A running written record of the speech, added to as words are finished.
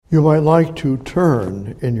You might like to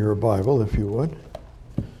turn in your Bible, if you would,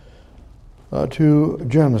 to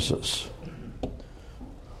Genesis.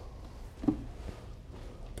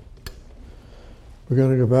 We're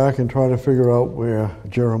going to go back and try to figure out where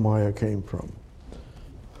Jeremiah came from.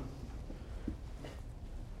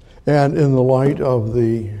 And in the light of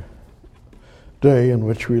the day in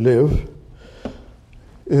which we live,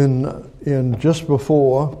 in just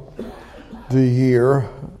before the year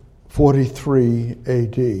 43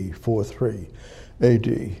 AD, 43 AD.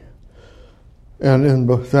 And in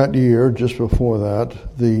that year, just before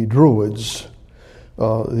that, the Druids,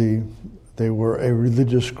 they were a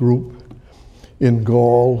religious group in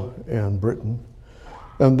Gaul and Britain,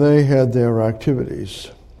 and they had their activities.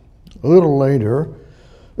 A little later,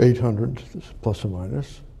 800 plus or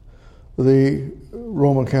minus, the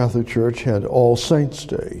Roman Catholic Church had All Saints'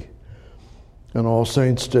 Day. And All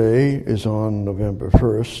Saints' Day is on November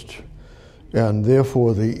 1st, and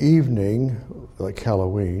therefore the evening, like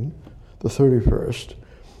Halloween, the 31st,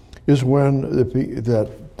 is when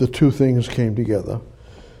the two things came together.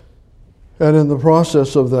 And in the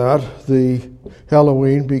process of that, the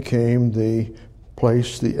Halloween became the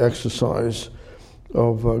place, the exercise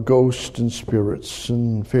of ghosts and spirits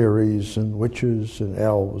and fairies and witches and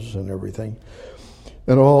elves and everything.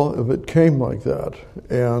 And all of it came like that,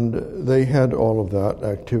 and they had all of that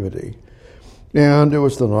activity. And it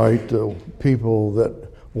was the night the people that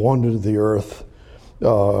wandered the earth,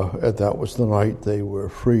 that was the night they were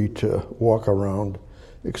free to walk around,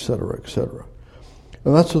 etc., etc.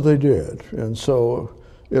 And that's what they did. And so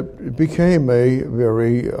it became a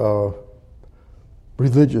very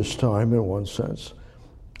religious time in one sense,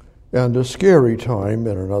 and a scary time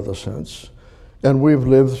in another sense. And we've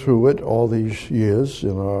lived through it all these years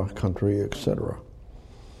in our country, etc.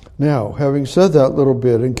 Now, having said that little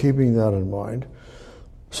bit and keeping that in mind,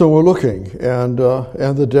 so we're looking, and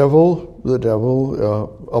the devil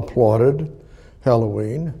applauded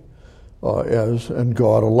Halloween, and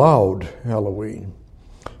God allowed Halloween.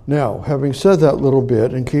 Now, having said that little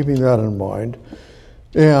bit and keeping that in mind,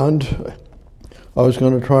 and I was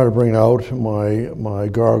going to try to bring out my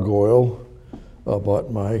gargoyle. But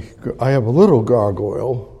I have a little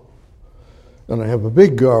gargoyle, and I have a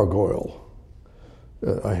big gargoyle.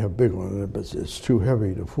 I have a big one, but it's too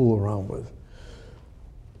heavy to fool around with.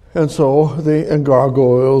 And so, and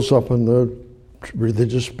gargoyles up in the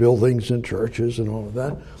religious buildings and churches and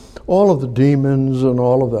all of the demons and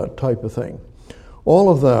all of that type of thing. All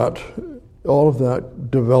of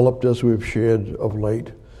that developed, as we've shared of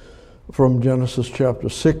late, from Genesis chapter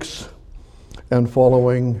 6 and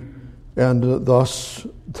following, and thus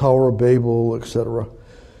Tower of Babel, etc.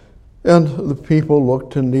 And the people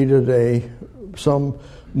looked and needed something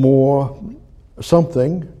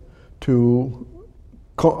to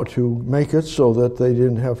make it so that they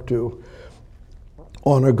didn't have to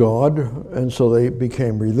honor God, and so they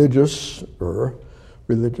became religious,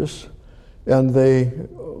 and they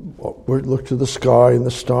looked to the sky and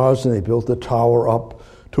the stars, and they built the tower up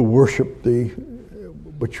to worship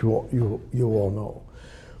which you all know.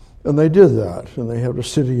 And they did that, and they had a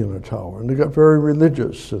city and a tower, and they got very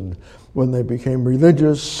religious. And when they became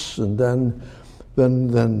religious, and then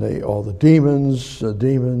all the demons,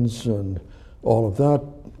 and all of that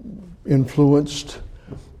influenced,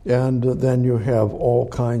 and then you have all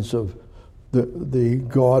kinds of the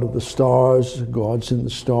god of the stars, gods in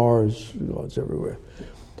the stars, gods everywhere,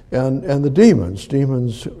 and the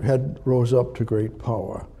demons rose up to great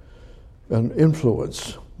power and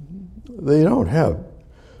influence. They don't have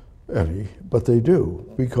any, but they do,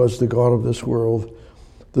 because the god of this world,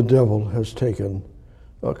 the devil, has taken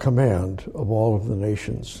command of all of the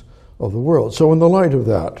nations of the world. So in the light of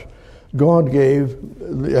that, God gave,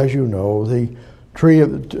 as you know, the tree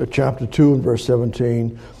of chapter 2 and verse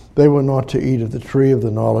 17, they were not to eat of the tree of the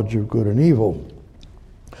knowledge of good and evil.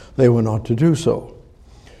 They were not to do so.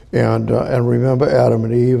 And remember, Adam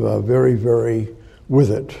and Eve are very, very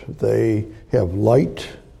with it. They have light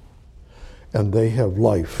and they have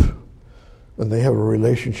life. And they have a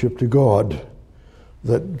relationship to God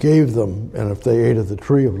that gave them, and if they ate of the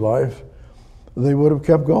tree of life, they would have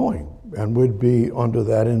kept going and would be under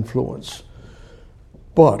that influence.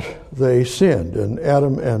 But they sinned, and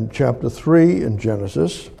Adam, and chapter 3 in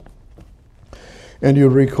Genesis, and you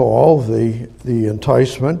recall the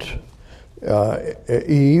enticement,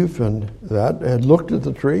 Eve and that had looked at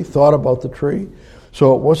the tree, thought about the tree,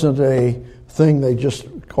 so it wasn't a thing they just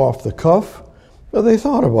off the cuff, but they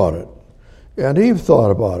thought about it. And Eve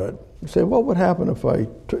thought about it. You say, what would happen if I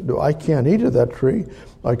can't eat of that tree?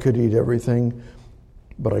 I could eat everything,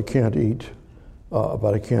 but I can't eat of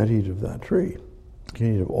that tree. I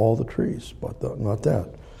can eat of all the trees, but not that.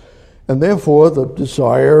 And therefore, the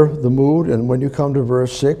desire, the mood, and when you come to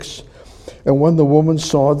verse 6, and when the woman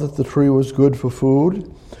saw that the tree was good for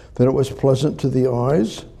food, that it was pleasant to the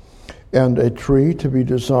eyes, and a tree to be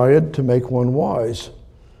desired to make one wise.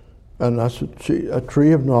 And that's a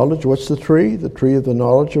tree of knowledge. What's the tree? The tree of the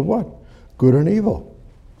knowledge of what? Good and evil.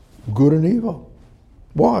 Good and evil.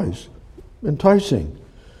 Wise. Enticing.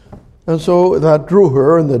 And so that drew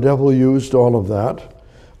her, and the devil used all of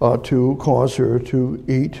that to cause her to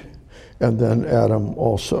eat, and then Adam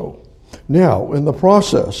also. Now, in the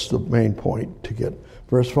process, the main point to get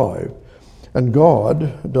verse 5, and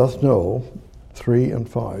God doth know, 3 and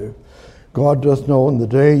 5, God doth know in the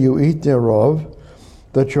day you eat thereof,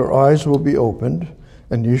 that your eyes will be opened,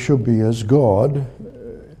 and you shall be as God.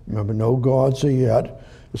 Remember, no gods are yet.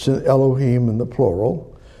 It's in Elohim in the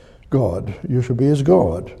plural. God. You shall be as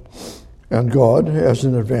God. And God has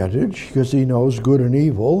an advantage because he knows good and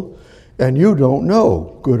evil, and you don't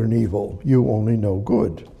know good and evil. You only know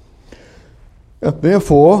good. And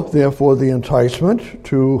therefore, the enticement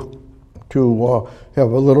to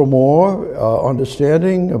have a little more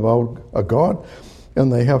understanding about a God,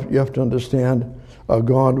 and you have to understand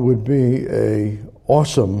God would be an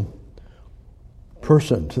awesome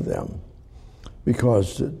person to them,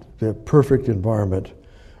 because the perfect environment,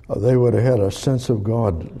 they would have had a sense of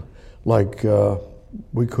God like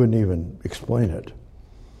we couldn't even explain it.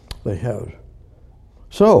 They have.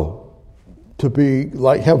 So, to be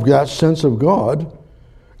like have that sense of God,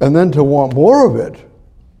 and then to want more of it,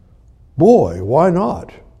 boy, why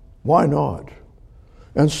not? Why not?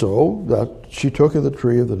 And so that she took of the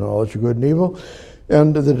tree of the knowledge of good and evil,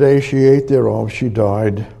 and the day she ate thereof, she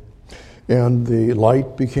died, and the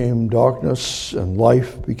light became darkness, and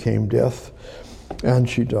life became death, and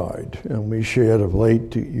she died. And we shared of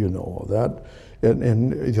late, you know all that.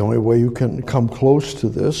 And the only way you can come close to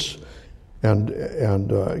this, and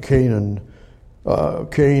Cain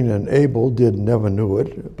and Abel never knew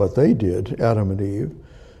it, but they did, Adam and Eve,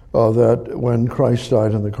 that when Christ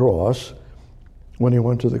died on the cross, when he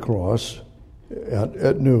went to the cross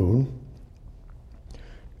at noon,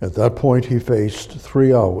 at that point he faced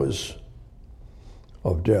 3 hours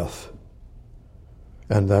of death.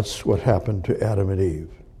 And that's what happened to Adam and Eve.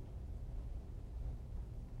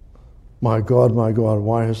 My God,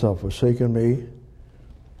 why hast thou forsaken me?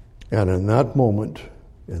 And in that moment,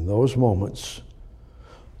 in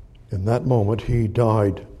that moment, he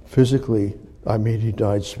died physically. He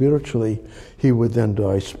died spiritually. He would then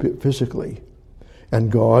die physically.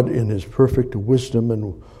 And God, in his perfect wisdom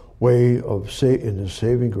and way of in his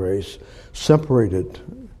saving grace, separated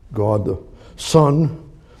God the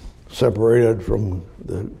Son, separated from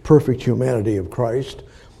the perfect humanity of Christ,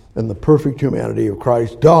 and the perfect humanity of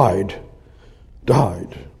Christ died.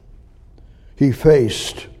 He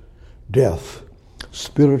faced death,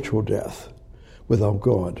 spiritual death, without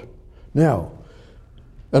God. Now,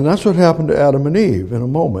 and that's what happened to Adam and Eve in a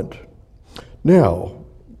moment. Now,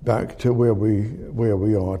 back to where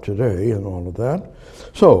we are today and all of that.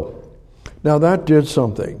 So, now that did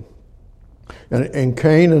something. And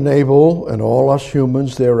Cain and Abel and all us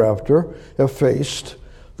humans thereafter have faced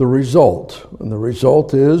the result. And the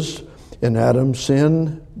result is, in Adam's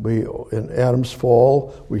sin, in Adam's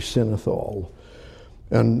fall, we sinneth all.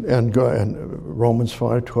 And Romans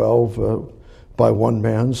 5:12, by one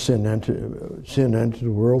man sin entered the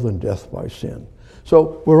world, and death by sin.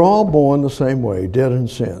 So we're all born the same way, dead in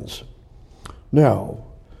sins. Now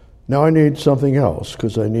I need something else,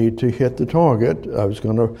 because I need to hit the target. I was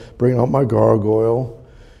going to bring out my gargoyle,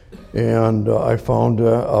 and I found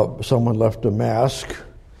someone left a mask,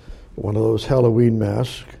 one of those Halloween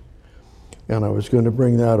masks, and I was going to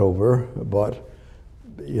bring that over, but,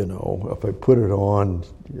 if I put it on,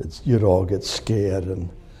 you'd all get scared, and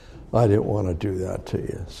I didn't want to do that to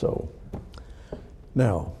you. So,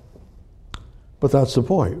 now, but that's the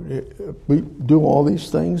point. We do all these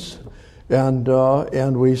things, and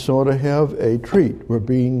we sort of have a treat. We're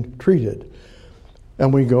being treated.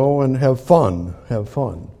 And we go and have fun.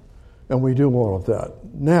 And we do all of that.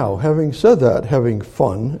 Now, having said that, having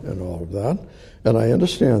fun and all of that, and I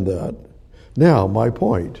understand that, now my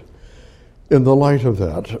point, in the light of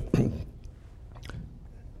that,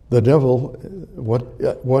 the devil,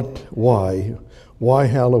 why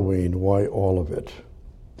Halloween? Why all of it?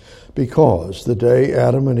 Because the day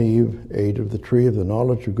Adam and Eve ate of the tree of the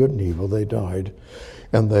knowledge of good and evil, they died,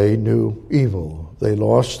 and they knew evil. They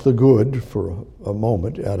lost the good for a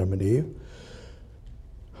moment, Adam and Eve,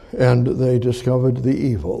 and they discovered the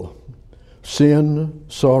evil. Sin,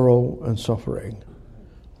 sorrow, and suffering.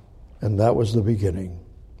 And that was the beginning.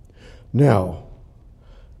 Now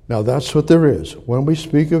that's what there is. When we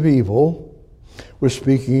speak of evil, We're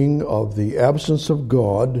speaking of the absence of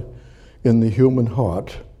God in the human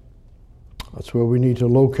heart. That's where we need to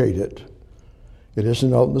locate it. It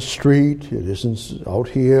isn't out in the street. It isn't out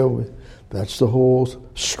here. That's the whole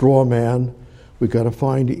straw man. We've got to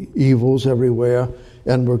find evils everywhere,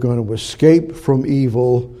 and we're going to escape from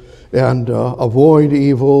evil and avoid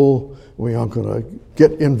evil. We aren't going to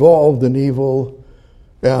get involved in evil,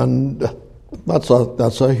 and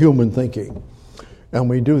that's a human thinking, and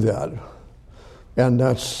we do that, and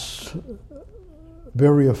that's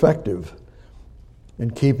very effective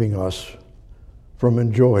in keeping us from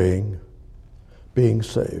enjoying being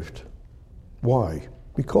saved. Why?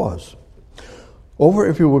 Because. Over,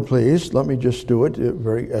 if you would please, let me just do it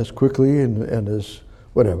very as quickly and as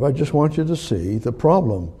whatever. I just want you to see the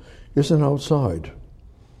problem isn't outside,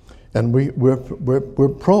 and we're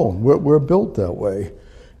prone. We're built that way.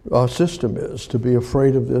 Our system is to be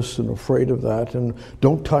afraid of this and afraid of that, and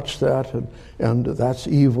don't touch that, and that's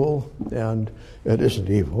evil, and it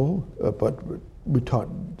isn't evil, but we taught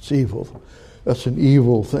it's evil. That's an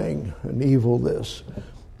evil thing, an evil this,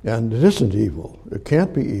 and it isn't evil. It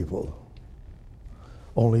can't be evil.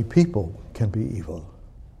 Only people can be evil.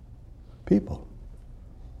 People.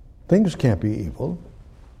 Things can't be evil.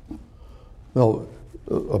 Now,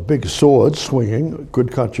 a big sword swinging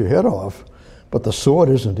could cut your head off, but the sword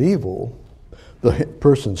isn't evil. The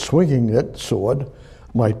person swinging that sword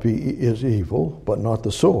is evil, but not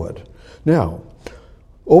the sword. Now,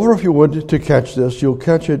 over, if you would, to catch this, you'll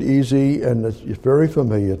catch it easy, and it's very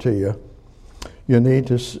familiar to you. You need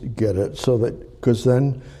to get it so that, because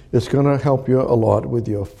then it's going to help you a lot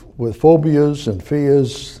with phobias and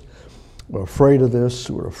fears. We're afraid of this,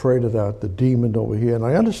 we're afraid of that, the demon over here. And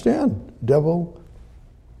I understand, devil,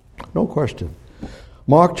 no question.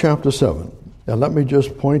 Mark chapter 7. And let me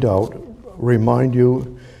just point out, remind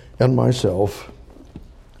you and myself,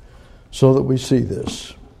 so that we see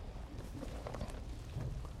this.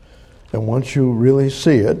 And once you really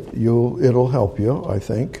see it, it'll help you, I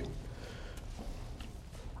think.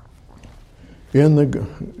 In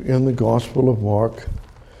the Gospel of Mark,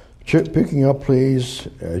 picking up, please,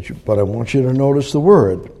 but I want you to notice the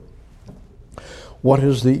word. What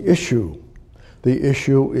is the issue? The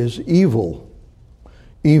issue is evil.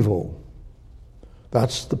 Evil.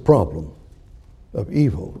 That's the problem of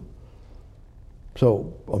evil.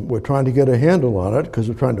 So we're trying to get a handle on it because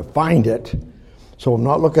we're trying to find it. So I'm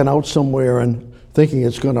not looking out somewhere and thinking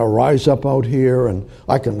it's going to rise up out here and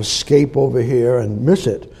I can escape over here and miss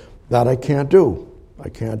it. That I can't do. I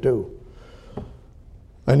can't do.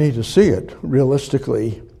 I need to see it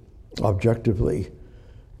realistically, objectively,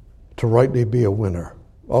 to rightly be a winner.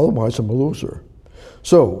 Otherwise, I'm a loser.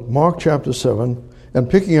 So, Mark chapter 7, and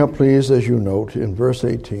picking up, please, as you note, in verse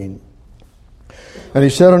 18. And he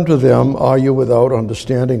said unto them, Are you without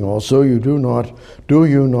understanding also? Do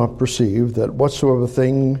you not perceive that whatsoever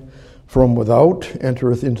thing from without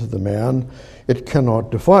entereth into the man, it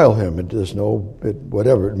cannot defile him.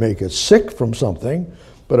 Whatever, it may get sick from something,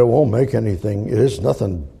 but it won't make anything. It is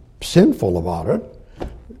nothing sinful about it,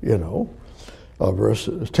 Verse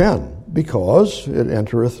 10, because it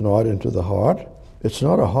entereth not into the heart. It's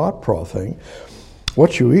not a heart thing.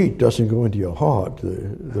 What you eat doesn't go into your heart.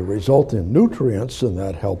 The resultant nutrients in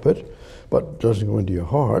that help it, but doesn't go into your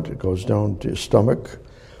heart. It goes down to your stomach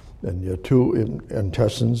and your two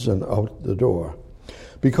intestines and out the door.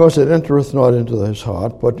 Because it entereth not into his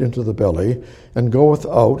heart, but into the belly, and goeth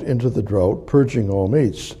out into the drought, purging all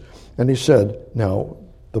meats. And he said, now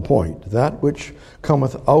the point, that which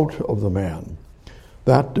cometh out of the man,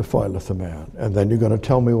 that defileth the man. And then you're going to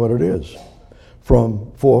tell me what it is.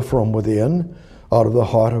 For from within, out of the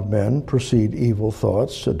heart of men, proceed evil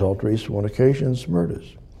thoughts, adulteries, fornications,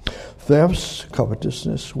 murders, thefts,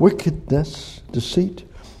 covetousness, wickedness, deceit,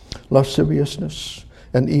 lasciviousness,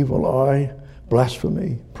 an evil eye,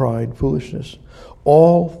 blasphemy, pride, foolishness.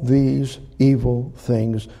 All these evil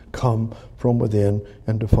things come from within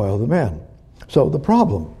and defile the man. So the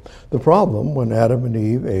problem when Adam and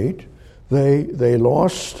Eve ate, they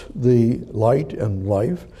lost the light and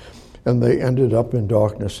life, and they ended up in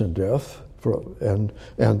darkness and death, and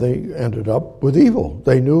they ended up with evil.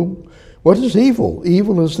 They knew, what is evil?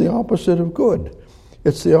 Evil is the opposite of good.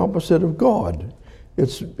 It's the opposite of God.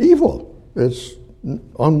 It's evil. It's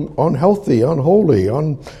unhealthy, unholy,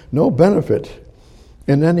 no benefit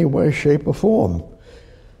in any way, shape, or form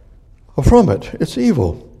from it. It's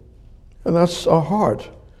evil. And that's our heart.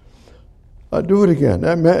 Do it again.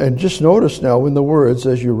 And just notice now in the words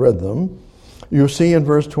as you read them, you see in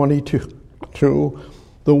verse 22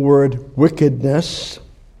 the word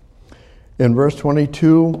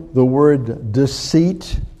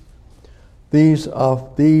These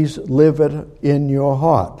live it in your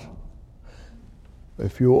heart.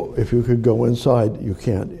 If you could go inside, you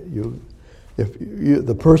can't.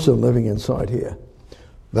 The person living inside here,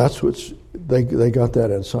 that's what's they got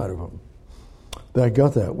that inside of them. They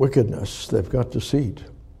got that wickedness. They've got deceit.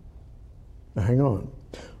 Now, hang on.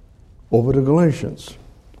 Over to Galatians,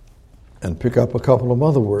 and pick up a couple of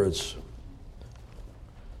other words.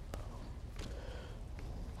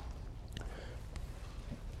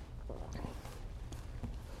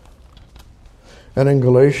 And in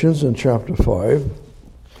Galatians, in chapter 5,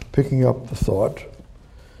 picking up the thought,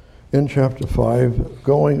 in chapter 5,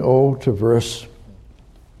 going to verse,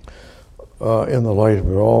 in the light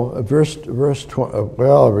of it all, verse 20,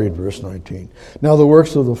 I'll read verse 19. Now the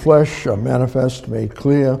works of the flesh are manifest, made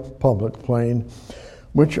clear, public, plain,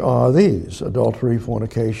 which are these: adultery,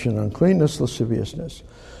 fornication, uncleanness, lasciviousness.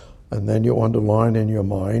 And then you underline in your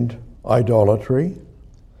mind, idolatry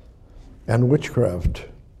and witchcraft.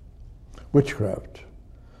 Witchcraft.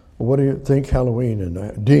 What do you think? Halloween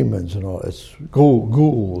and demons and all. It's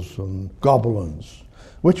ghouls and goblins.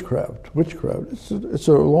 Witchcraft. It's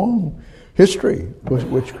a long history with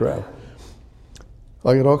witchcraft.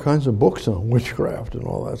 I got all kinds of books on witchcraft and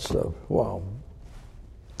all that stuff. Wow.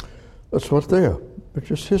 That's what's there. It's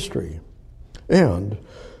just history. And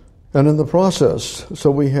in the process,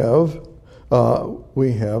 so we have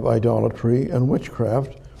idolatry and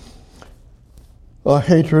witchcraft.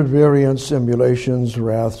 Hatred, variance, emulations,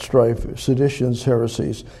 wrath, strife, seditions,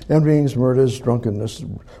 heresies, envyings, murders, drunkenness,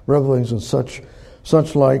 revelings, and such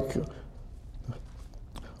like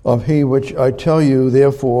of he which I tell you,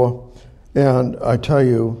 therefore, and I tell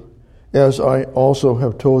you, as I also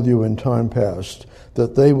have told you in time past,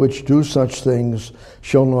 that they which do such things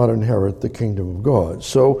shall not inherit the kingdom of God.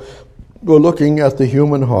 So we're looking at the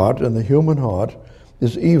human heart, and the human heart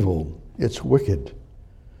is evil. It's wicked.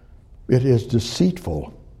 It is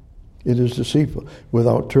deceitful. It is deceitful.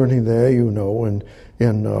 Without turning there, in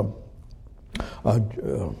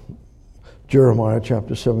Jeremiah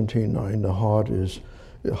chapter 17:9, the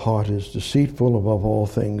heart is deceitful above all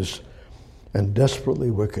things and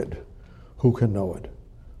desperately wicked. Who can know it?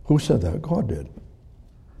 Who said that? God did.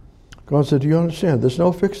 God said, do you understand? There's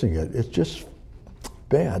no fixing it. It's just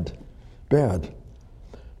bad.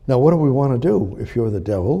 Now, what do we want to do if you're the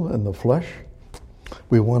devil and the flesh?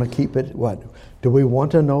 We want to keep it, what? Do we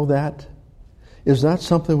want to know that? Is that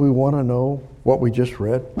something we want to know, what we just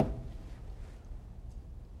read?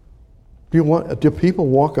 Do people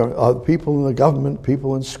walk, are people in the government,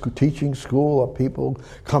 people in teaching school, are people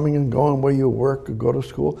coming and going where you work or go to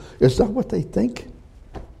school? Is that what they think?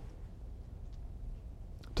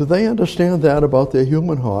 Do they understand that about their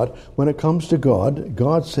human heart? When it comes to God,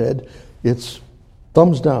 God said it's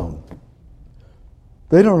thumbs down.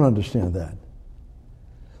 They don't understand that.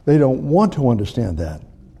 They don't want to understand that.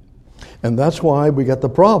 And that's why we got the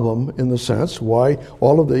problem, in the sense, why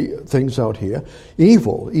all of the things out here,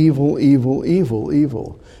 evil.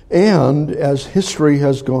 And as history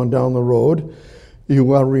has gone down the road, we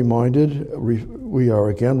are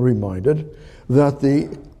again reminded that the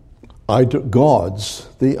gods,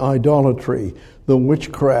 the idolatry, the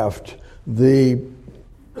witchcraft,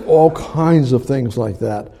 all kinds of things like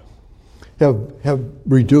that have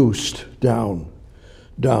reduced down,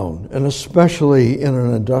 and especially in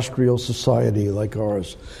an industrial society like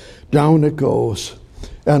ours, down it goes.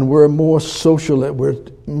 And we're more we're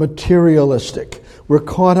materialistic. We're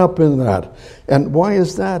caught up in that. And why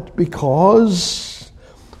is that? Because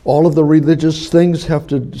all of the religious things have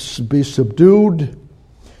to be subdued,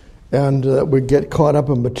 and we get caught up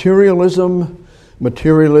in materialism.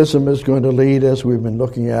 Materialism is going to lead, as we've been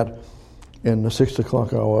looking at in the 6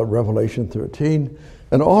 o'clock hour, Revelation 13,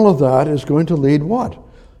 and all of that is going to lead what?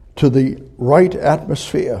 To the right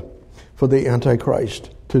atmosphere for the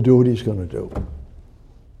Antichrist to do what he's going to do.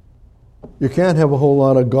 You can't have a whole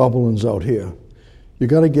lot of goblins out here. You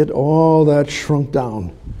got to get all that shrunk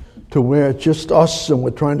down to where it's just us and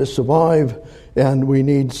we're trying to survive, and we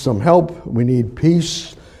need some help. We need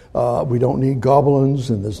peace. We don't need goblins,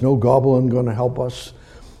 and there's no goblin going to help us.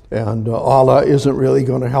 And Allah isn't really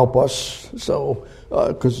going to help us, so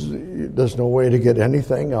because there's no way to get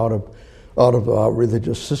anything out of our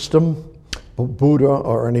religious system, Buddha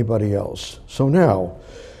or anybody else. So now,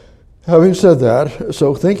 having said that,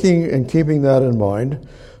 so thinking and keeping that in mind,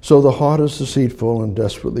 so the heart is deceitful and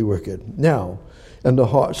desperately wicked. Now, and the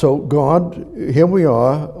heart. So God, here we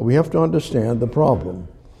are. We have to understand the problem.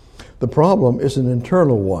 The problem is an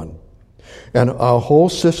internal one, and our whole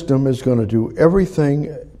system is going to do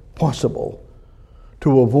everything possible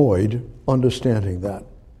to avoid understanding that.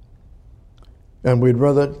 And we'd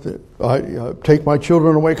rather take my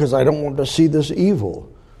children away because I don't want to see this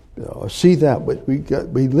evil. See that, but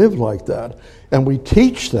we live like that. And we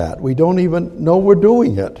teach that. We don't even know we're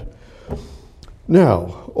doing it.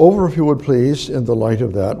 Now, over, if you would please, in the light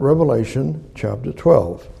of that, Revelation chapter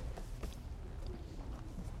 12.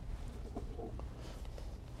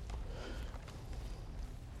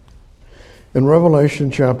 In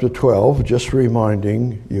Revelation chapter 12, just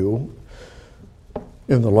reminding you,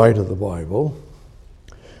 in the light of the Bible,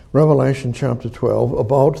 Revelation chapter 12,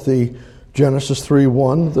 about the Genesis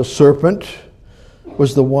 3:1, the serpent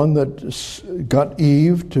was the one that got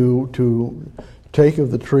Eve to take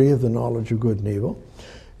of the tree of the knowledge of good and evil,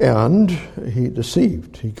 and he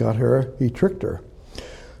deceived. He got her, he tricked her.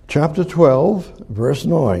 Chapter 12, verse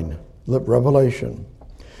 9, Revelation.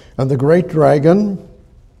 And the great dragon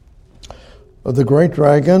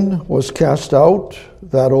was cast out,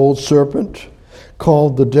 that old serpent,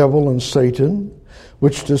 called the devil and Satan,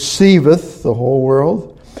 which deceiveth the whole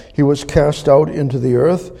world. He was cast out into the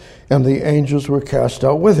earth, and the angels were cast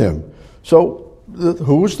out with him. So,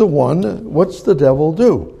 who's the one? What's the devil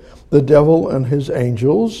do? The devil and his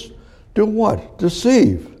angels do what?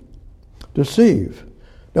 Deceive. Deceive.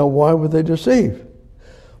 Now, why would they deceive?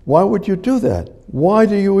 Why would you do that? Why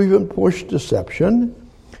do you even push deception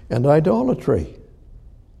and idolatry?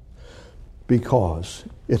 Because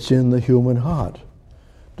it's in the human heart.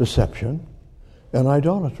 Deception and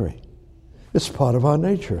idolatry. It's part of our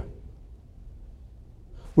nature.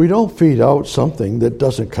 We don't feed out something that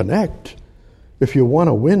doesn't connect. If you want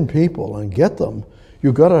to win people and get them,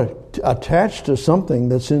 you've got to attach to something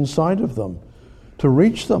that's inside of them to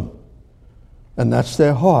reach them. And that's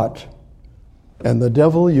their heart. And the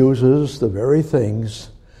devil uses the very things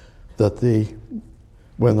that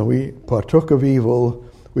when we partook of evil,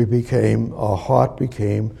 our heart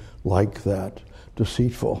became like that,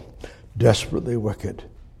 deceitful, desperately wicked.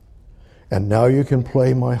 And now you can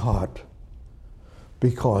play my heart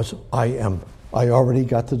because I already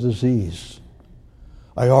got the disease.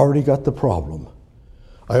 I already got the problem.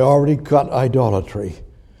 I already got idolatry.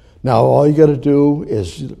 Now all you got to do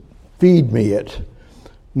is feed me it,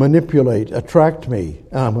 manipulate, attract me,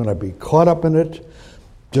 and I'm going to be caught up in it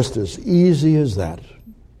just as easy as that.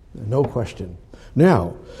 No question.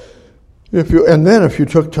 Now, if you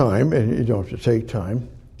took time, and you don't have to take time,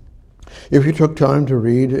 if you took time to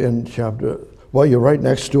read in you're right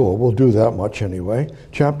next door, we'll do that much anyway,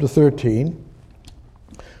 chapter 13,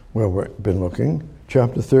 where we've been looking,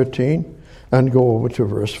 chapter 13, and go over to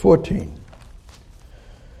verse 14.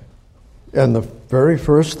 And the very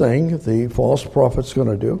first thing the false prophet's going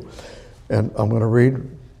to do, and I'm going to read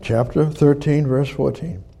chapter 13, verse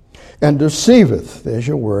 14. And deceiveth, there's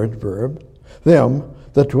your word, verb, them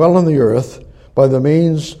that dwell on the earth by the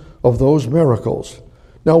means of those miracles.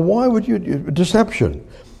 Now, why would you deception?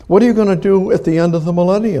 What are you going to do at the end of the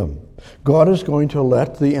millennium? God is going to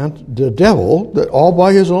let the devil, all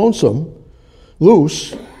by his lonesome,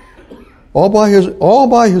 loose, all by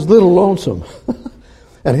his little lonesome.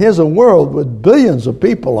 And here's a world with billions of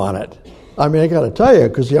people on it. I mean, I got to tell you,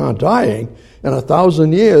 because you aren't dying. In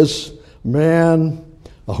 1,000 years, man,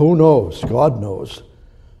 who knows? God knows.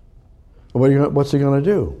 What's he going to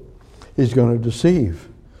do? He's going to deceive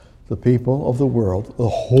the people of the world, the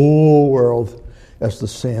whole world, as the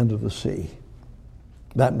sand of the sea.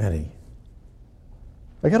 That many.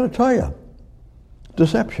 I got to tell you,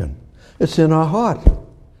 deception. It's in our heart.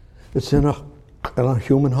 It's in our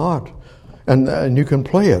human heart. And you can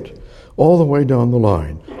play it all the way down the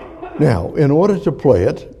line. Now, in order to play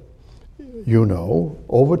it,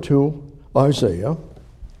 over to Isaiah.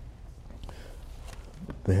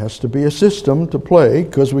 There has to be a system to play,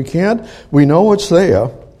 because we know it's there.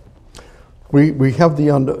 We have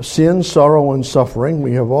the sin, sorrow, and suffering.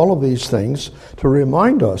 We have all of these things to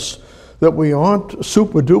remind us that we aren't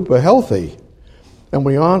super-duper healthy, and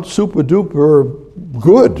we aren't super-duper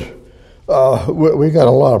good. We got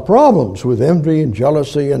a lot of problems with envy and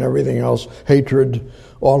jealousy and everything else, hatred,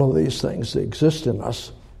 all of these things that exist in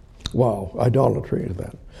us. Wow, idolatry to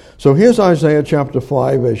that. So here's Isaiah chapter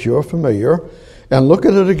 5, as you're familiar, and look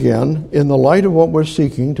at it again in the light of what we're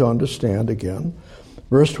seeking to understand again.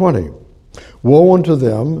 Verse 20. Woe unto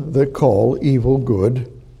them that call evil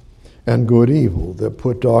good, and good evil, that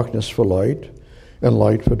put darkness for light, and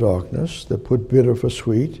light for darkness, that put bitter for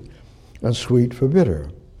sweet, and sweet for bitter.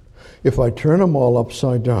 If I turn them all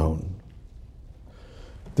upside down,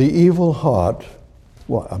 the evil heart,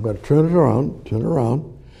 I'm going to turn it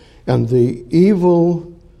around, and the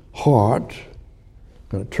evil heart, I'm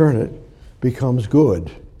going to turn it, becomes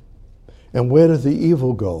good. And where did the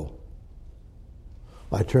evil go?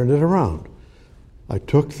 I turned it around. I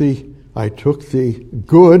took the I took the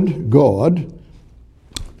good God,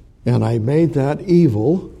 and I made that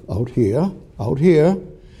evil out here,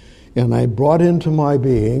 and I brought into my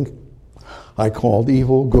being, I called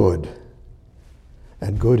evil good,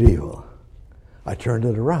 and good evil. I turned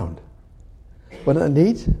it around. Wasn't that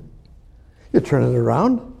neat? You turn it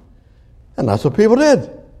around, and that's what people did.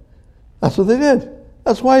 That's what they did.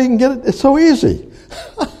 That's why you can get it. It's so easy.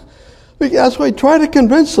 That's why you try to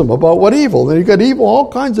convince them about what evil. Then you got evil,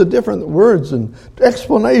 all kinds of different words and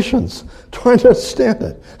explanations, trying to understand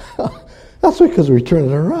it. That's because we turn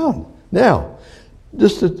it around. Now,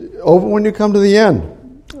 over when you come to the end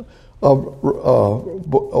of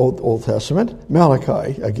Old Testament,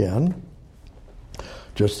 Malachi again,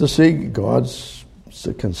 just to see God's, it's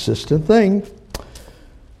a consistent thing.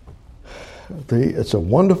 It's a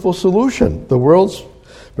wonderful solution. The world's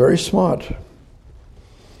very smart.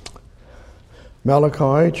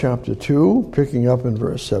 Malachi chapter 2, picking up in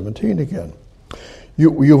verse 17 again.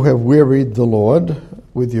 You have wearied the Lord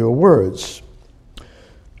with your words.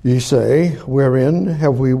 Ye say, wherein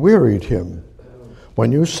have we wearied him?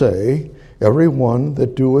 When you say, every one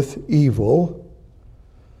that doeth evil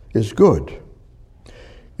is good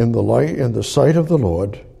in the sight of the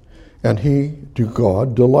Lord, and he, to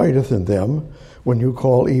God, delighteth in them when you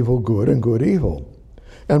call evil good and good evil.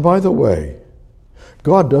 And by the way,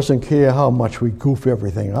 God doesn't care how much we goof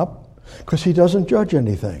everything up, because he doesn't judge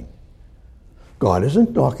anything. God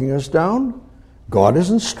isn't knocking us down. God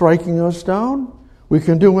isn't striking us down. We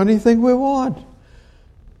can do anything we want.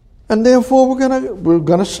 And therefore we're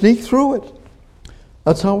gonna sneak through it.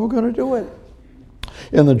 That's how we're gonna do it.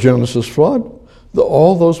 In the Genesis flood,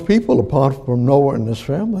 all those people, apart from Noah and his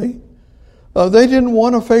family, they didn't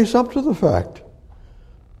want to face up to the fact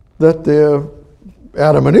that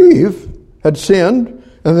Adam and Eve had sinned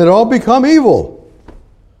and they'd all become evil.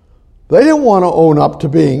 They didn't want to own up to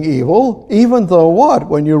being evil, even though what?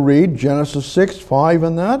 When you read Genesis 6, 5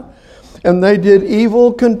 and that, and they did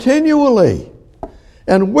evil continually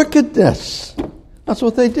and wickedness. That's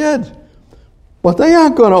what they did. But they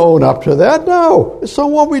aren't going to own up to that. No. So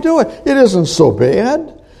what we do, it isn't so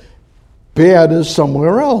bad. Bad is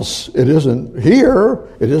somewhere else. It isn't here.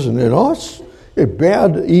 It isn't in us.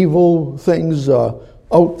 Bad, evil things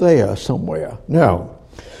out there somewhere. Now,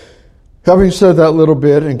 having said that little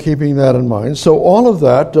bit and keeping that in mind, so all of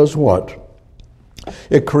that does what?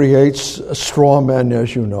 It creates straw men,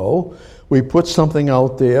 as you know. We put something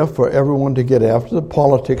out there for everyone to get after. The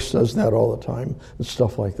politics does that all the time and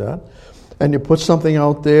stuff like that. And you put something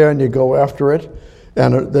out there and you go after it,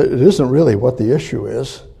 and it isn't really what the issue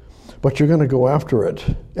is, but you're going to go after it,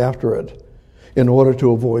 in order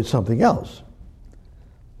to avoid something else.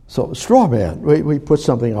 So, straw man, we put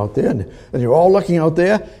something out there, and you're all looking out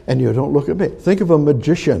there, and you don't look at me. Think of a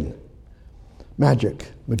magician.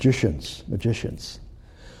 Magicians.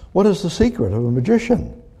 What is the secret of a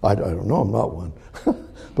magician? I don't know, I'm not one.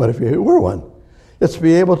 But if you were one, it's to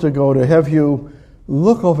be able to have you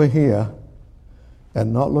look over here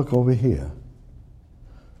and not look over here.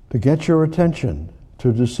 To get your attention,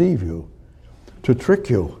 to deceive you, to trick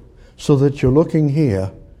you, so that you're looking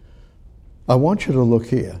here. I want you to look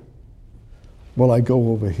here. Well, I go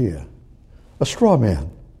over here. A straw man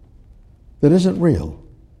that isn't real.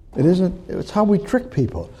 It's how we trick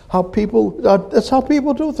people. That's how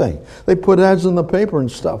people do things. They put ads in the paper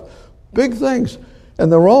and stuff. Big things.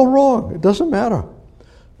 And they're all wrong. It doesn't matter.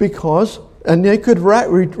 And they could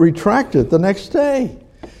retract it the neit's day.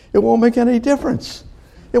 It won't make any difference.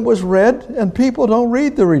 It was read, and people don't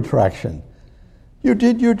read the retraction. You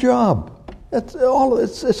did your job. It's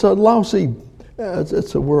a lousy,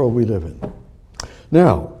 it's a world we live in.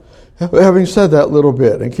 Now, having said that little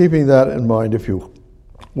bit, and keeping that in mind, if you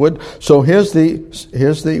would, so here's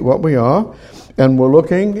the what we are, and we're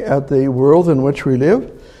looking at the world in which we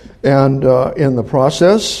live. And in the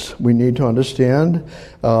process, we need to understand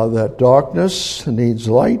that darkness needs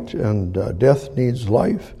light and death needs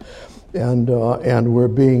life, and we're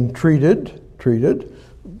being treated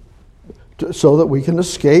so that we can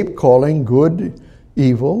escape calling good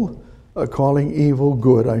evil, calling evil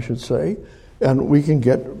good, I should say, and we can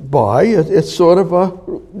get by. It's sort of a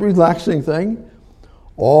relaxing thing.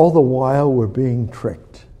 All the while, we're being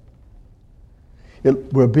tricked.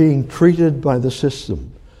 We're being treated by the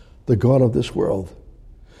system, the God of this world.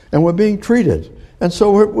 And we're being treated. And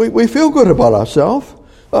so we feel good about ourselves.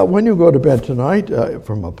 When you go to bed tonight,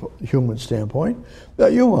 from a human standpoint,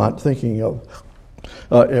 you aren't thinking of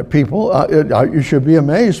people. You should be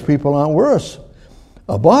amazed people aren't worse.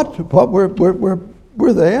 But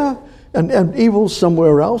we're there, and evil's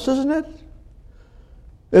somewhere else, isn't it?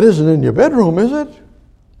 It isn't in your bedroom, is it?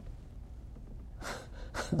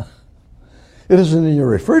 It isn't in your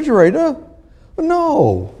refrigerator.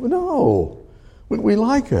 No. We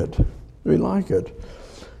like it. We like it.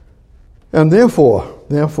 And therefore,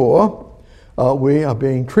 we are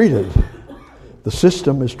being treated. The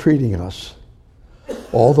system is treating us.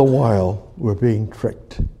 All the while, we're being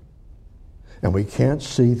tricked. And we can't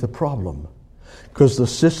see the problem. Because the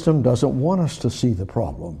system doesn't want us to see the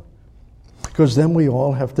problem. Because then we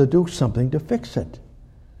all have to do something to fix it.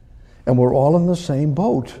 And we're all in the same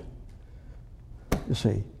boat. You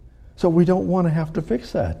see. So we don't want to have to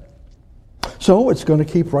fix that. So it's going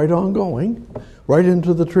to keep right on going, right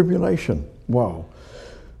into the tribulation. Wow.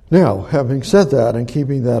 Now, having said that and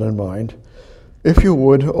keeping that in mind, if you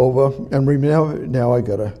would, now I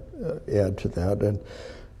got to add to that, and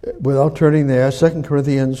without turning there, 2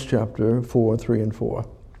 Corinthians chapter 4, 3 and 4.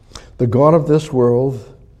 The God of this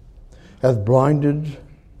world hath blinded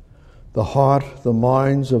the heart, the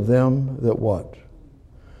minds of them that what?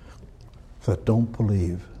 That don't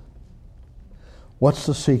believe. What's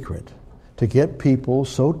the secret? To get people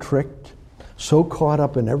so tricked, so caught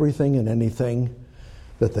up in everything and anything,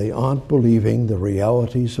 that they aren't believing the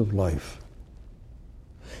realities of life.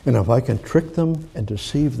 And if I can trick them and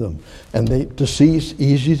deceive them, and deceit's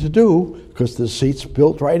easy to do because the deceit's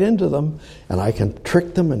built right into them, and I can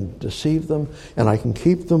trick them and deceive them, and I can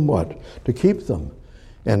keep them what? To keep them.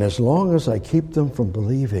 And as long as I keep them from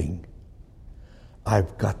believing,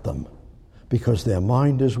 I've got them. Because their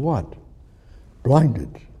mind is what?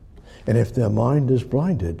 Blinded. And if their mind is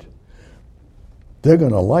blinded, they're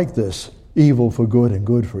going to like this evil for good and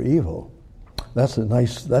good for evil. That's a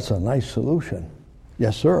nice solution.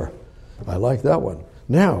 Yes, sir. I like that one.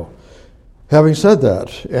 Now, having said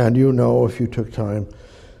that, and you know if you took time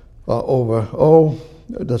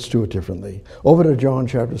let's do it differently. Over to John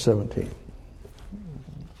chapter 17.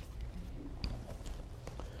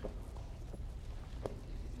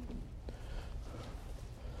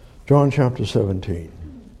 John chapter 17.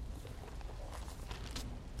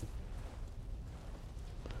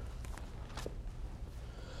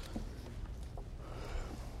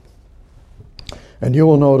 And you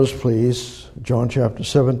will notice, please, John chapter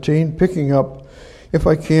 17, picking up, if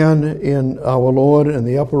I can, in our Lord in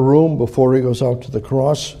the upper room before he goes out to the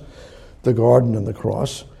cross, the garden and the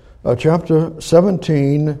cross. Chapter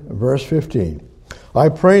 17, verse 15. I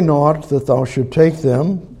pray not that thou should take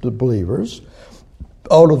them, the believers,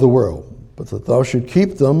 out of the world, but that thou should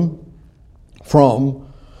keep them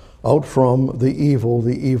out from the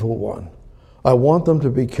evil one. I want them to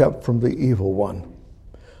be kept from the evil one.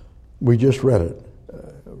 We just read it.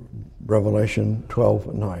 Revelation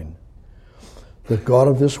 12:9. The God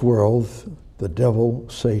of this world, the devil,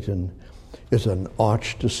 Satan, is an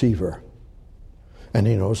arch deceiver. And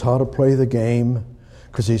he knows how to play the game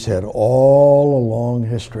because he's had all a long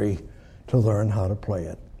history to learn how to play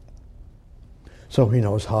it. So he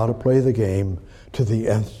knows how to play the game to the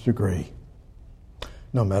nth degree,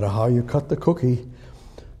 no matter how you cut the cookie.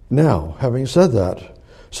 Now, having said that,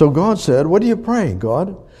 so God said, what are you praying,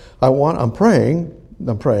 God? I'm praying,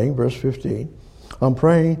 verse 15, I'm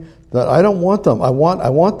praying that I don't want them. I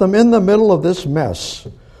want them in the middle of this mess,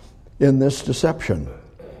 in this deception,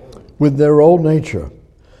 with their old nature.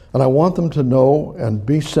 And I want them to know and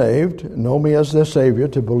be saved, know me as their Savior,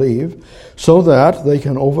 to believe, so that they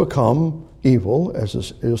can overcome evil,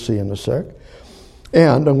 as you'll see in a sec.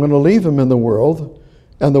 And I'm going to leave them in the world,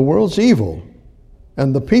 and the world's evil,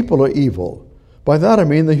 and the people are evil. By that I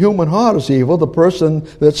mean the human heart is evil. The person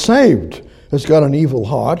that's saved has got an evil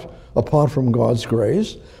heart, apart from God's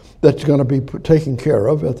grace, that's going to be taken care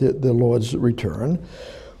of at the Lord's return.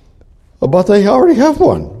 But they already have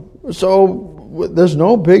one. So there's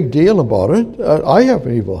no big deal about it. I have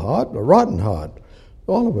an evil heart, a rotten heart.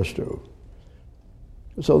 All of us do.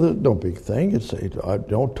 So there's no big thing. You'd say,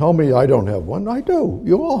 don't tell me I don't have one. I do.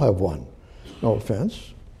 You all have one. No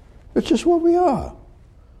offense. It's just what we are.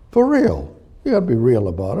 For real. You got to be real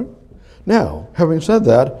about it. Now, having said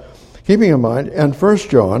that, keeping in mind, and 1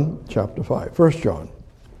 John chapter 5. 1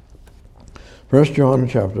 John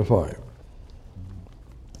chapter 5.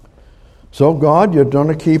 So God, you're going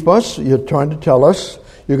to keep us. You're trying to tell us.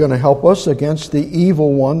 You're going to help us against the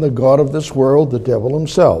evil one, the God of this world, the devil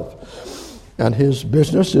himself. And his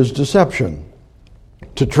business is deception.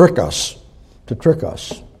 To trick us.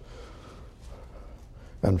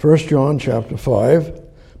 And 1 John chapter 5,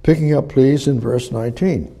 picking up, please, in verse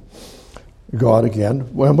 19. God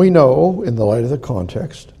again, when we know, in the light of the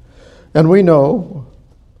context, and we know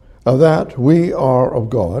that we are of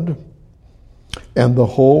God, and the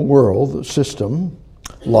whole world, the system,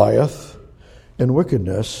 lieth in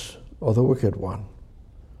wickedness of the wicked one.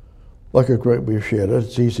 Like a great, we've shared it,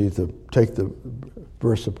 it's easy to take the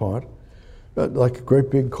verse apart. like a great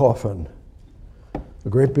big coffin. A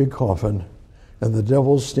great big coffin, and the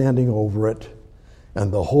devil's standing over it,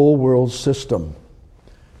 and the whole world system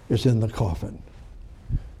is in the coffin.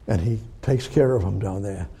 And he takes care of them down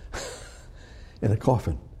there in a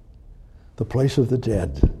coffin. The place of the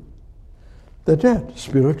dead. They're dead,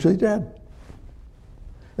 spiritually dead.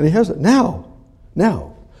 And he has it now.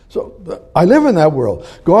 So I live in that world.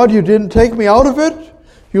 God, you didn't take me out of it.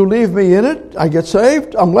 You leave me in it. I get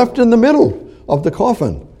saved. I'm left in the middle of the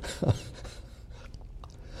coffin.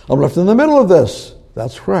 I'm left in the middle of this.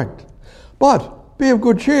 That's correct. But be of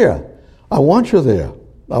good cheer. I want you there.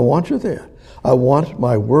 I want you there. I want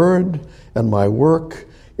my word and my work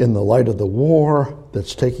in the light of the war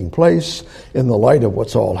that's taking place, in the light of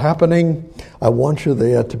what's all happening. I want you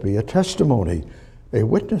there to be a testimony, a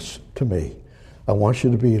witness to me. I want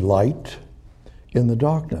you to be light in the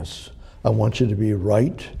darkness. I want you to be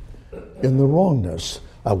right in the wrongness.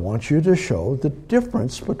 I want you to show the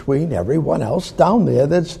difference between everyone else down there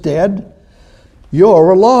that's dead.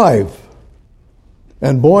 You're alive.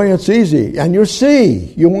 And boy, it's easy. And you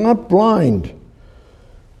see. You aren't blind.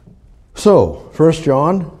 So, 1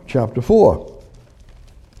 John chapter 4.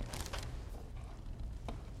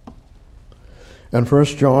 And 1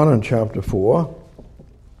 John in chapter 4.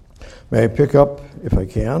 May I pick up, if I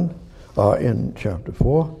can, in chapter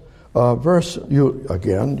 4.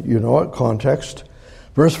 You know it, context.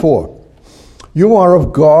 Verse 4. You are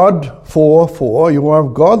of God, you are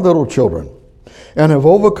of God, little children, and have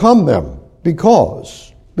overcome them.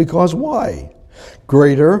 Because why?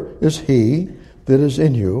 Greater is he that is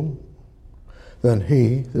in you than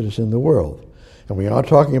he that is in the world. And we are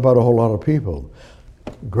talking about a whole lot of people.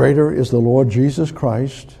 Greater is the Lord Jesus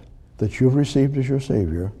Christ that you've received as your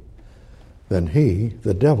Savior than he,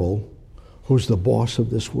 the devil, who's the boss of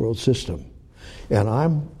this world system. And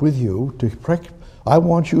I'm with you to I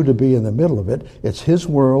want you to be in the middle of it. It's his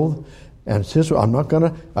world, and it's his.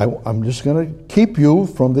 I'm just going to keep you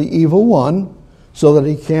from the evil one, so that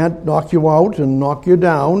he can't knock you out and knock you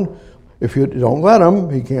down. If you don't let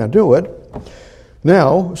him, he can't do it.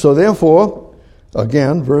 Now, so therefore,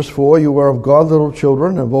 again, verse 4: you are of God, little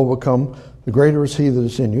children, and have overcome. The greater is he that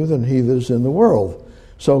is in you than he that is in the world.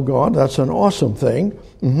 So God, that's an awesome thing.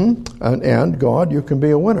 And God, you can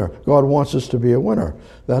be a winner. God wants us to be a winner.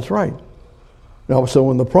 That's right. Now,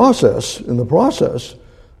 so in the process,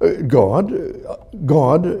 God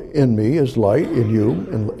in me is light, in you,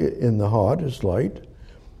 in the heart is light,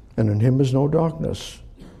 and in him is no darkness.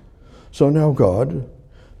 So now God,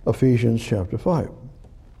 Ephesians chapter 5.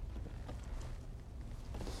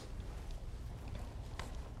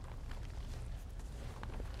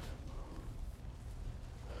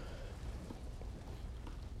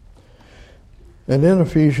 And in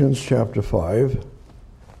Ephesians chapter 5,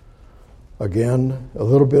 again, a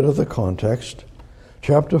little bit of the context.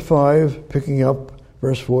 Chapter 5, picking up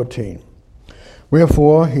verse 14.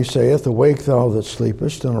 Wherefore, he saith, awake thou that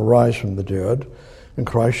sleepest, and arise from the dead, and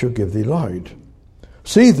Christ shall give thee light.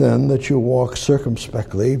 See then that you walk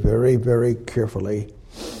circumspectly, very, very carefully,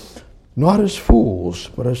 not as fools,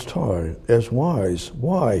 but as wise.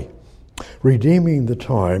 Why? Redeeming the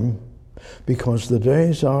time, because the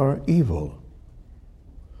days are evil.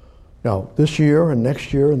 Now, this year and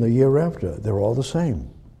next year and the year after, they're all the same.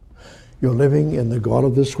 You're living in the God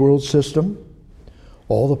of this world system.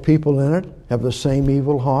 All the people in it have the same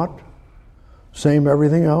evil heart, same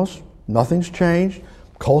everything else. Nothing's changed.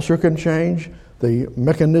 Culture can change. The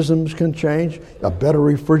mechanisms can change. A better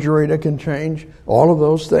refrigerator can change. All of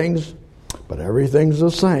those things. But everything's the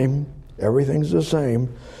same. Everything's the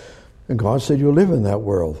same. And God said, you live in that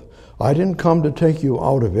world. I didn't come to take you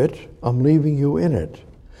out of it. I'm leaving you in it.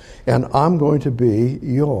 And I'm going to be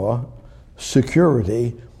your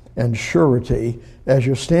security and surety as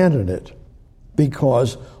you stand in it.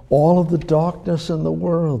 Because all of the darkness in the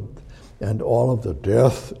world, and all of the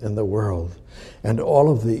death in the world, and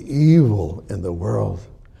all of the evil in the world,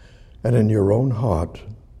 and in your own heart,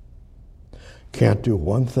 can't do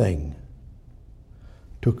one thing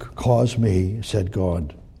to cause me, said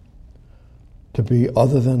God, to be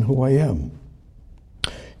other than who I am.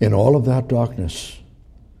 In all of that darkness,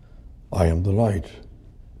 I am the light.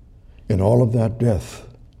 In all of that death,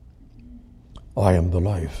 I am the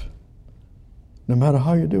life. No matter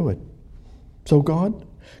how you do it. So God,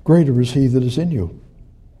 greater is he that is in you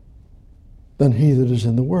than he that is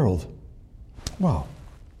in the world. Wow.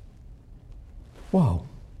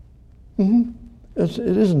 It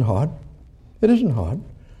isn't hard. It isn't hard.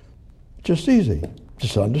 It's just easy.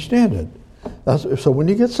 Just understand it. So when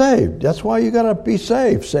you get saved, that's why you got to be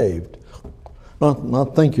saved.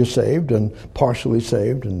 Not think you're saved and partially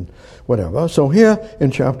saved and whatever. So here in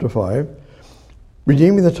chapter 5,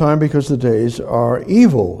 Redeeming the time because the days are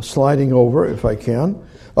evil. Sliding over, if I can,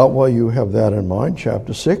 while you have that in mind,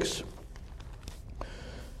 chapter 6.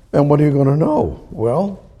 And what are you going to know?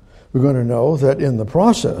 Well, we're going to know that in the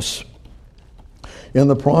process,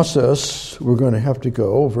 we're going to have to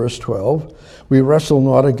go, verse 12, we wrestle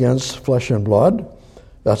not against flesh and blood.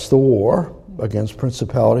 That's the war against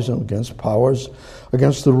principalities and against powers,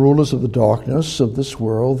 against the rulers of the darkness of this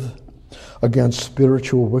world, against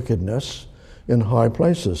spiritual wickedness in high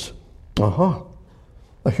places.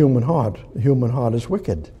 A human heart. The human heart is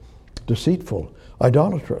wicked, deceitful,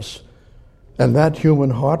 idolatrous. And that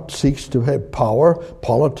human heart seeks to have power,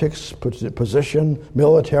 politics, position,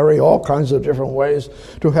 military, all kinds of different ways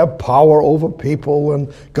to have power over people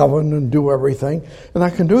and govern and do everything. And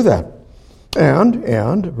I can do that.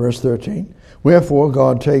 And verse 13, wherefore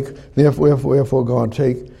God take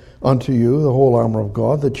unto you the whole armor of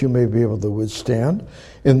God, that you may be able to withstand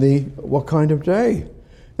in the, what kind of day?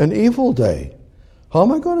 An evil day. How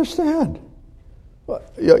am I going to stand?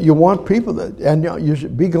 You want people that, and you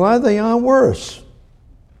should be glad they aren't worse.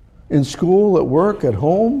 In school, at work, at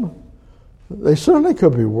home, they certainly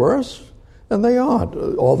could be worse, and they aren't.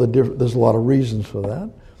 There's a lot of reasons for that.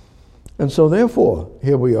 And so therefore,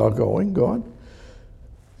 here we are going, God,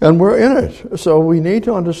 and we're in it. So we need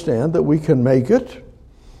to understand that we can make it,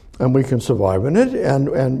 and we can survive in it,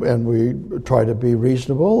 and we try to be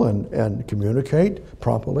reasonable and communicate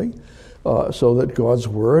properly, so that God's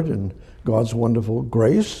word and God's wonderful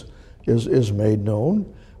grace is made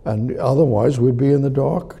known, and otherwise we'd be in the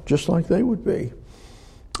dark just like they would be.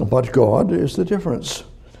 But God is the difference.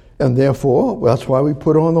 And therefore, that's why we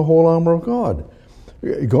put on the whole armor of God.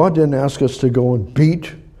 God didn't ask us to go and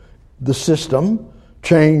beat the system,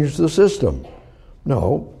 change the system.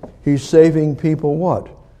 No, he's saving people what?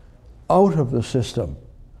 Out of the system.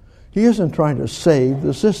 He isn't trying to save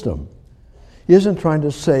the system. He isn't trying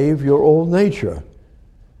to save your old nature.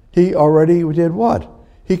 He already did what?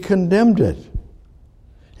 He condemned it.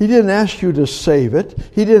 He didn't ask you to save it.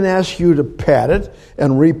 He didn't ask you to pat it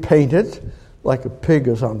and repaint it like a pig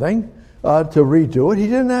or something, to redo it. He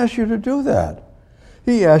didn't ask you to do that.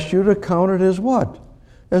 He asked you to count it as what?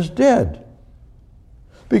 As dead.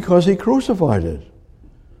 Because he crucified it.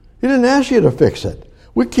 He didn't ask you to fix it.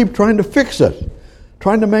 We keep trying to fix it,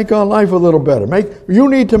 trying to make our life a little better. You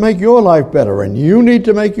need to make your life better, and you need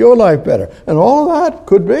to make your life better. And all of that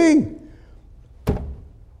could be.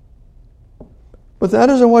 But that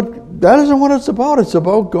isn't what it's about. It's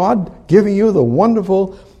about God giving you the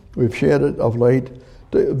wonderful, we've shared it of late,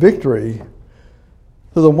 the victory,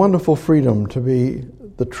 the wonderful freedom to be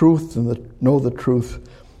the truth and know the truth,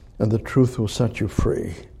 and the truth will set you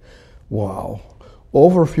free. Wow.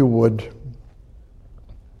 Over if you would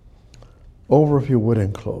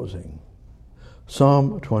in closing.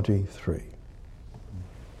 Psalm 23.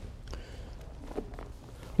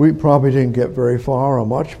 We probably didn't get very far or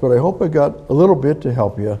much, but I hope I got a little bit to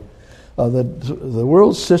help you. The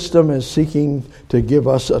world system is seeking to give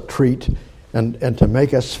us a treat and to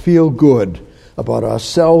make us feel good about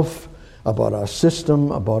ourselves, about our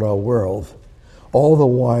system, about our world. All the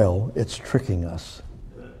while, it's tricking us.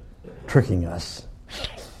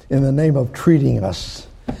 In the name of treating us,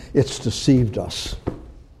 it's deceived us.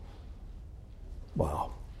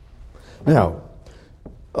 Wow. Now,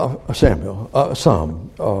 Psalm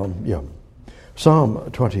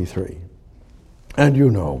 23. And you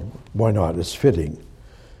know, why not? It's fitting.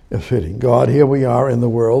 It's fitting. God, here we are in the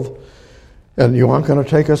world, and you aren't going to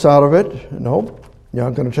take us out of it. Nope. You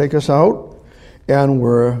aren't going to take us out, and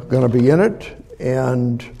we're going to be in it,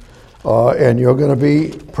 and you're going to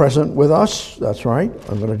be present with us. That's right.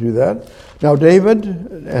 I'm going to do that. Now,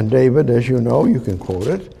 David, as you know, you can quote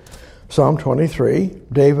it, Psalm 23,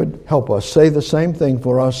 David, help us. Say the same thing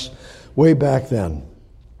for us way back then.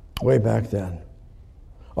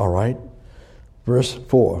 All right? Verse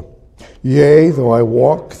 4, yea, though I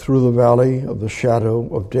walk through the valley of the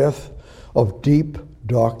shadow of death, of deep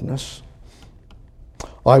darkness,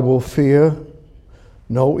 I will fear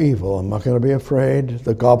no evil. I'm not going to be afraid.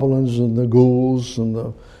 The goblins and the ghouls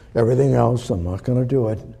and everything else, I'm not going to do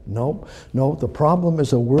it. No, the problem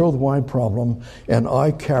is a worldwide problem, and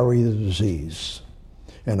I carry the disease.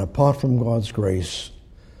 And apart from God's grace,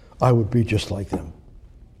 I would be just like them.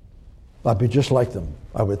 I'd be just like them.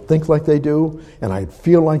 I would think like they do, and I'd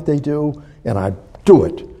feel like they do, and I'd do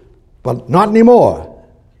it. But not anymore,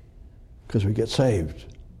 because we get saved.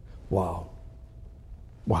 Wow.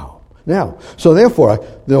 Now, so therefore,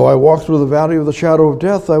 though I walk through the valley of the shadow of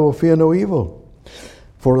death, I will fear no evil.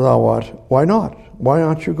 For thou art, why not? Why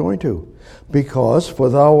aren't you going to? Because for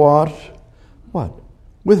thou art, what?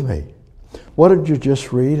 With me. What did you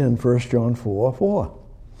just read in 1 John 4:4?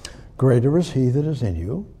 Greater is he that is in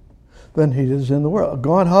you than he that is in the world.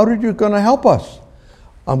 God, how are you going to help us?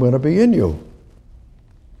 I'm going to be in you.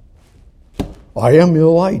 I am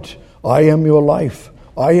your light. I am your life.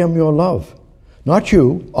 I am your love. Not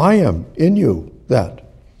you. I am in you, that.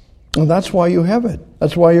 And that's why you have it.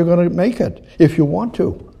 That's why you're going to make it, if you want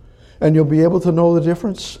to. And you'll be able to know the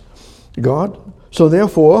difference. God. So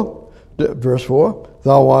therefore, verse 4,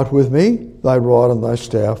 thou art with me, thy rod and thy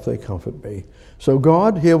staff, they comfort me. So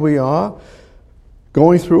God, here we are,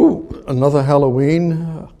 going through another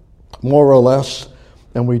Halloween, more or less,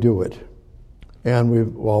 and we do it. And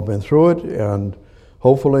we've all been through it, and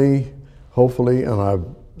hopefully,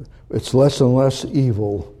 it's less and less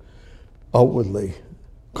evil outwardly,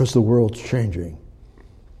 because the world's changing.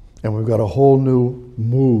 And we've got a whole new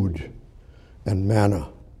mood and manner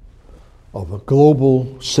of a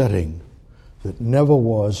global setting that never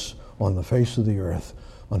was on the face of the earth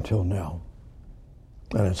until now.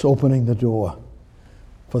 And it's opening the door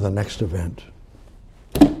for the next event,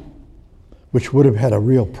 which would have had a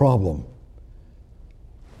real problem,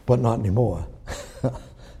 but not anymore.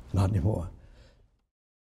 Not anymore.